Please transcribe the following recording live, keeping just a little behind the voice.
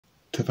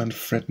whatever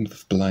unthreatened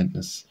with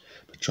blindness,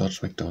 by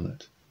George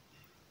Macdonald.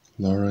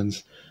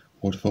 Lawrence,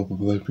 what if our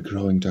world be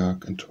growing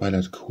dark, and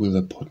twilight cool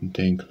the potent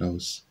day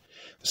inclose?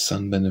 The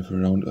sunburn of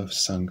around earth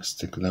sunk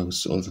still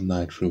glows all the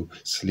night through,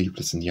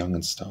 sleepless and young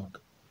and stark.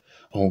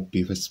 Oh,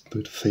 be thy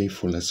spirit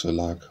faithful as the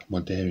lark,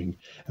 more daring,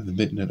 at the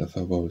midnight of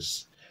our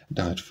woes,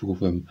 dart through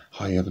them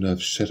higher than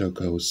earth's shadow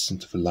goes,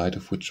 into the light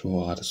of which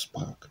thou art a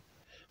spark.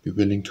 Be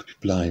willing to be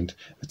blind,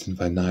 that in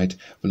thy night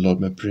the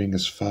Lord may bring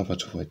his Father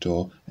to thy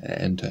door, and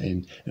enter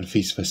in, and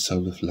feast thy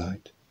soul with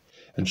light.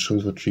 And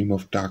should thou dream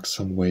of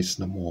darksome ways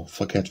no more,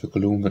 forget the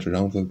gloom that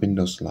round the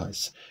windows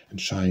lies, and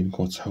shine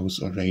God's house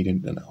all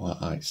radiant in our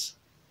eyes.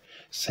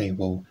 Say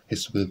thou,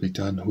 his will be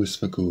done who is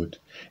the good,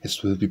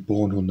 his will be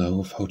borne who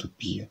knoweth how to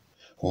bear,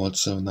 who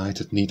also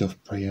night at need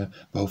of prayer,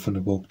 both in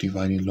awoke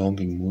divinely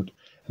longing mood,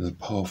 and the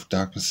power of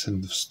darkness him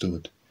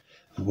withstood.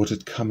 The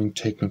wooded coming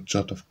take no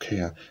jot of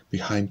care,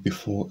 behind,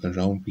 before,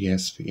 around be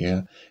as the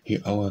air, he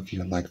o'er thee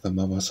like the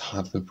mother's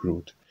heart will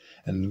brood.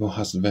 And thou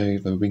hast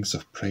varied the wings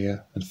of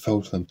prayer, and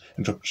fold them,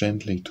 and drop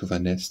gently to thy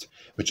nest,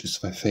 which is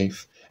thy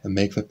faith, and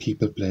make thy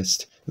people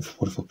blessed with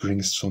what thou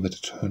bringest from that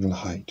eternal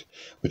height,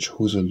 which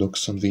whoso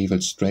looks on thee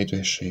will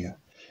straightway share.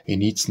 He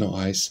needs no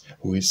eyes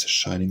who is the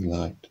shining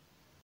light.